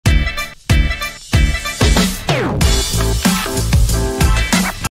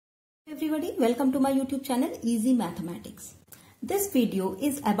everybody, welcome to my YouTube channel Easy Mathematics. This video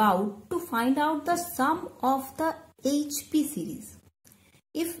is about to find out the sum of the HP series.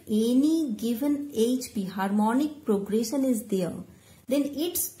 If any given HP harmonic progression is there, then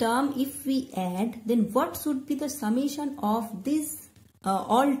its term if we add, then what should be the summation of these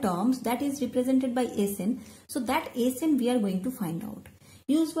all terms that is represented by Sn. So that Sn we are going to find out.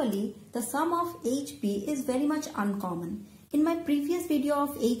 Usually the sum of HP is very much uncommon. In my previous video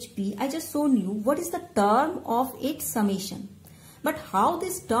of HP, I just shown you what is the term of its summation. But how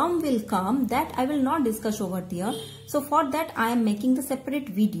this term will come, that I will not discuss over there. So for that I am making the separate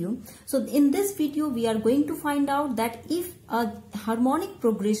video. So in this video we are going to find out that if a harmonic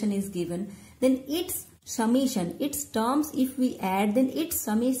progression is given, then its summation, its terms if we add, then its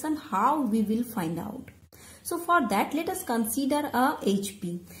summation how we will find out. So for that let us consider a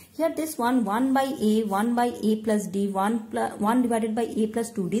HP. Here this one 1 by A plus D, 1 divided by A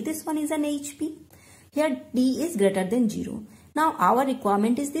plus 2D. This one is an HP. Here D is greater than 0. Now our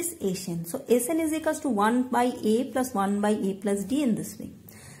requirement is this Sn. So Sn is equals to 1 by A plus 1 by A plus D in this way.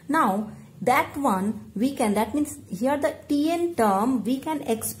 Now that one we can, that means here the Tn term we can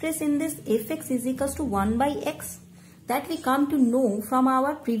express in this Fx is equals to 1 by X. That we come to know from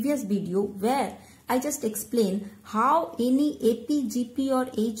our previous video where I just explained how any AP, GP or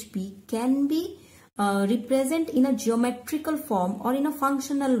HP can be represent in a geometrical form or in a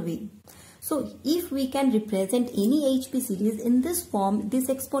functional way. So if we can represent any HP series in this form, this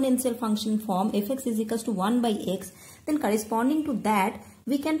exponential function form Fx is equals to 1 by X, then corresponding to that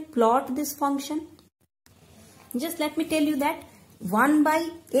we can plot this function. Just let me tell you that 1 by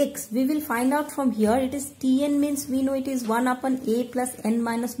X we will find out from here. It is Tn means we know it is 1 upon A plus n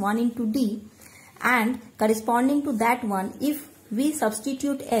minus 1 into D. And corresponding to that one, if we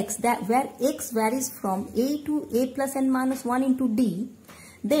substitute X, that where X varies from A to A plus n minus 1 into D,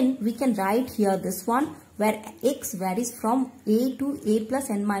 then we can write here this one where X varies from A to A plus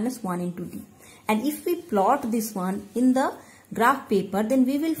n minus 1 into D. And if we plot this one in the graph paper, then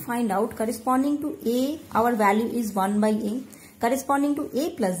we will find out corresponding to A, our value is 1 by A. Corresponding to A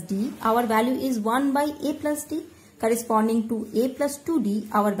plus D, our value is 1 by A plus D. Corresponding to A plus 2D,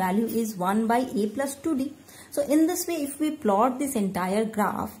 our value is 1 by A plus 2D. So in this way, if we plot this entire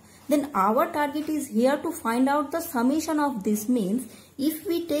graph, then our target is here to find out the summation of this. Means if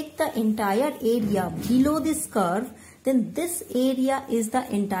we take the entire area below this curve, then this area is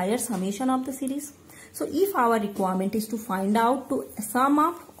the entire summation of the series. So if our requirement is to find out to sum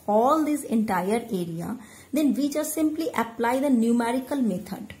up all this entire area, then we just simply apply the numerical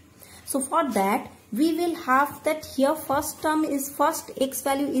method. So for that, we will have that here first term is first X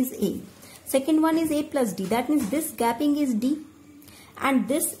value is A. Second one is A plus D. That means this gapping is D. And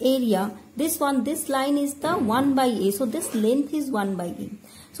this area, this line is the 1 by A. So this length is 1 by A.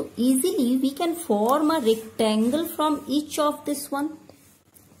 So easily we can form a rectangle from each of this one.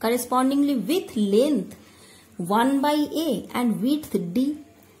 Correspondingly with length 1 by A and width D.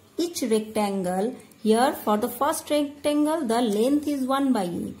 Each rectangle here for the first rectangle the length is 1 by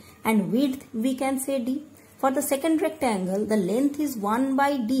A and width we can say D. For the second rectangle the length is 1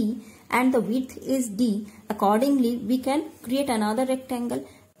 by D and the width is D. Accordingly we can create another rectangle,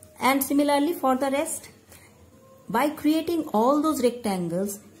 and similarly for the rest. By creating all those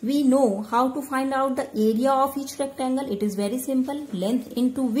rectangles we know how to find out the area of each rectangle. It is very simple. Length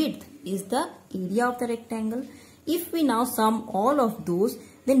into width is the area of the rectangle. If we now sum all of those,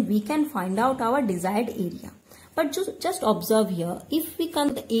 then we can find out our desired area. But just observe here, if we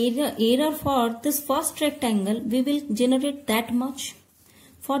count the area for this first rectangle, we will generate that much.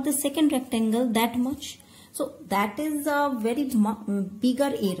 For the second rectangle, that much. So that is a very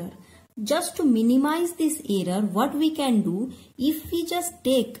bigger error. Just to minimize this error, what we can do, if we just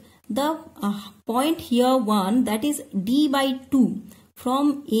take the point here 1, that is D by 2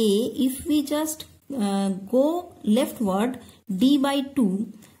 from A, if we just go leftward D by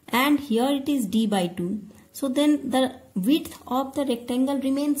 2 and here it is D by 2. So then the width of the rectangle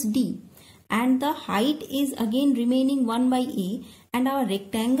remains D and the height is again remaining 1 by A, and our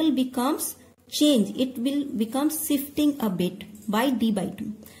rectangle becomes change. It will become shifting a bit by D by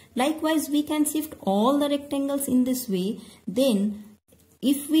 2. Likewise, we can shift all the rectangles in this way. Then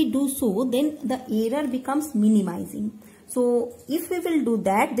if we do so, then the error becomes minimizing. So if we will do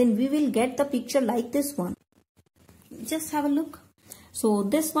that, then we will get the picture like this one. Just have a look. So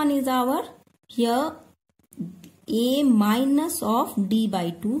this one is our here A minus of D by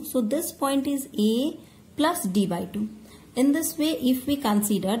 2. So this point is A plus D by 2. In this way, if we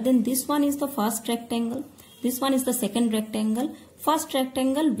consider, then this one is the first rectangle. This one is the second rectangle. First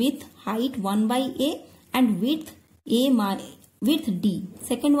rectangle with height 1 by A and width width d.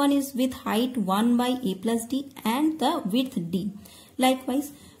 Second one is with height 1 by a plus d and the width d.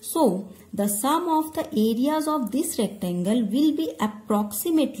 Likewise, so the sum of the areas of this rectangle will be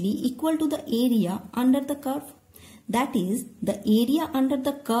approximately equal to the area under the curve. That is, the area under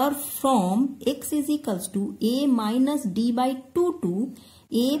the curve from x is equals to a minus d by 2 to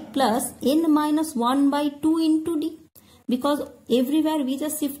a plus n minus 1 by 2 into d. Because everywhere we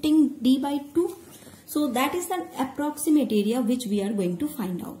just shifting d by 2. So that is an approximate area which we are going to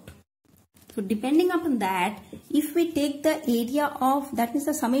find out. So depending upon that, if we take the area of, that is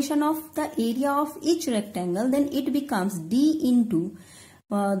the summation of the area of each rectangle, then it becomes d into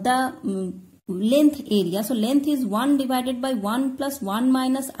the length area. So length is 1 divided by 1 plus 1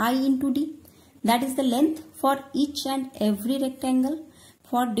 minus I into d. That is the length for each and every rectangle.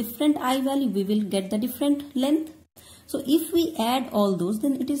 For different I value, we will get the different length. So if we add all those,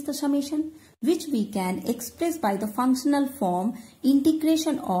 then it is the summation, which we can express by the functional form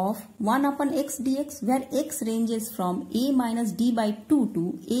integration of 1 upon x dx, where x ranges from a minus d by 2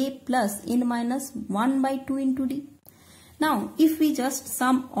 to a plus n minus 1 by 2 into d. Now, if we just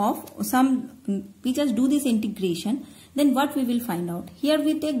we just do this integration, then what we will find out? Here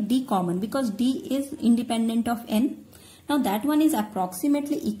we take d common because d is independent of n. Now that one is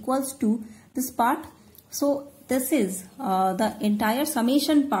approximately equals to this part. So this is the entire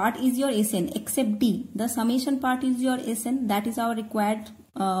summation part is your Sn except d. The summation part is your Sn. That is our required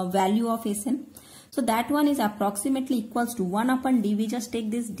value of Sn. So that one is approximately equals to 1 upon d. We just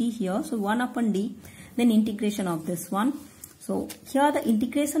take this d here. So 1 upon d. Then integration of this one. So here the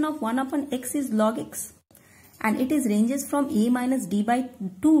integration of 1 upon x is log x. And it is ranges from a minus d by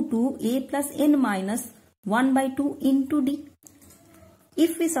 2 to a plus n minus 1 by 2 into d.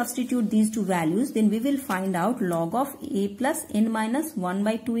 If we substitute these two values, then we will find out log of a plus n minus 1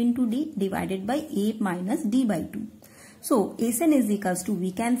 by 2 into d divided by a minus d by 2. So Sn is equals to,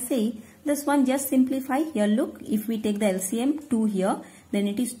 we can say this one, just simplify. Here look, if we take the LCM 2 here, then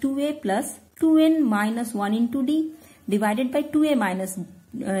it is 2a plus 2n minus 1 into d divided by 2a minus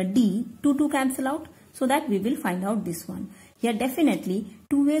d. 2 cancel out, so that we will find out this one. Here definitely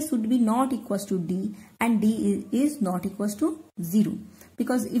 2a should be not equals to d and d is not equals to 0.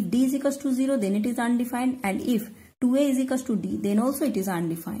 Because if d is equals to 0, then it is undefined, and if 2a is equals to d, then also it is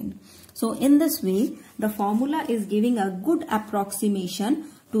undefined. So in this way, the formula is giving a good approximation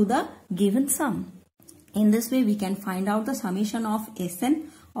to the given sum. In this way, we can find out the summation of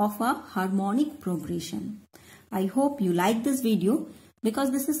Sn of a harmonic progression. I hope you like this video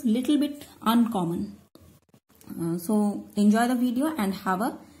because this is little bit uncommon. So enjoy the video and have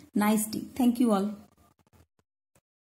a nice day. Thank you all.